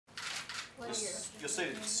You're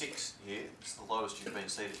seated at 6 here. It's the lowest you've been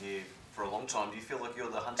seated here for a long time. Do you feel like you're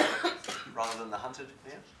the hunter rather than the hunted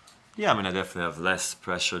now? Yeah, I mean, I definitely have less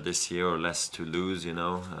pressure this year, or less to lose, you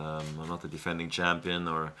know. I'm not the defending champion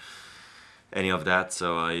or any of that,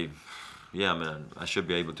 so yeah, I mean, I should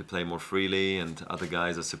be able to play more freely, and other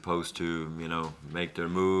guys are supposed to, you know, make their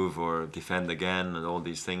move or defend again and all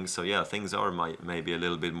these things. So yeah, things are maybe a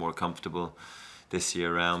little bit more comfortable this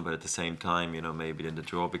year around, but at the same time, you know, maybe then the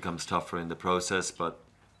draw becomes tougher in the process. But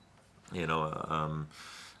you know,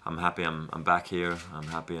 I'm happy I'm back here. I'm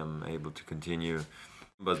happy I'm able to continue.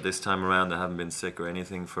 But this time around, I haven't been sick or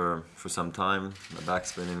anything for some time. My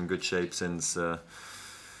back's been in good shape since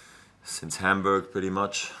Hamburg, pretty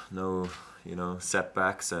much. No, you know,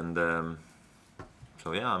 setbacks, and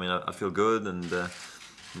so yeah, I mean, I feel good, and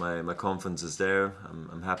my confidence is there.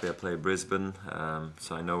 I'm happy I play Brisbane,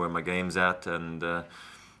 so I know where my game's at, and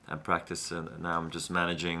practice. Now I'm just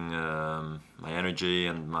managing my energy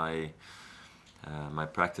and my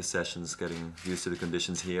practice sessions, getting used to the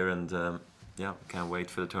conditions here, and yeah, can't wait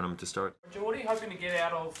for the tournament to start. Roger, what are you hoping to get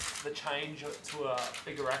out of the change to a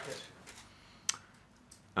bigger racket?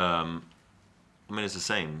 I mean, it's the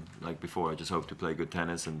same like before. I just hope to play good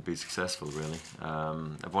tennis and be successful, really.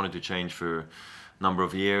 I've wanted to change for a number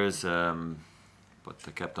of years, but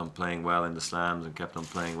I kept on playing well in the slams and kept on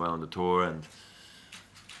playing well on the tour, and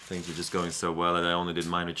things were just going so well that I only did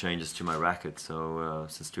minor changes to my racket. So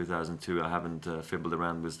since 2002, I haven't fiddled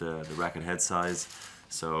around with the racket head size.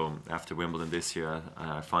 So after Wimbledon this year,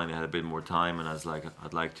 I finally had a bit more time, and I was like,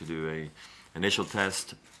 I'd like to do a initial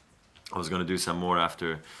test. I was going to do some more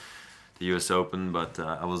after the US Open, but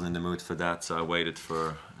I wasn't in the mood for that, so I waited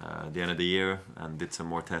for the end of the year and did some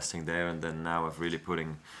more testing there, and then now I've really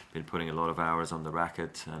been putting a lot of hours on the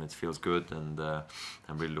racket, and it feels good, and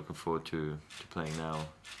I'm really looking forward to playing now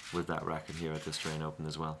with that racket here at the Australian Open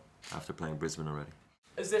as well, after playing Brisbane already.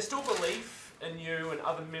 Is there still belief in you and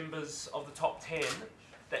other members of the top 10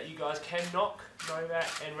 that you guys can knock Novak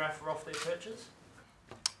and Rafa off their perches?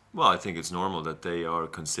 Well, I think it's normal that they are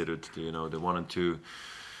considered, you know, the 1 and 2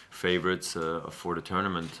 favourites for the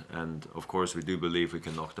tournament, and of course we do believe we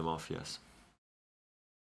can knock them off, yes.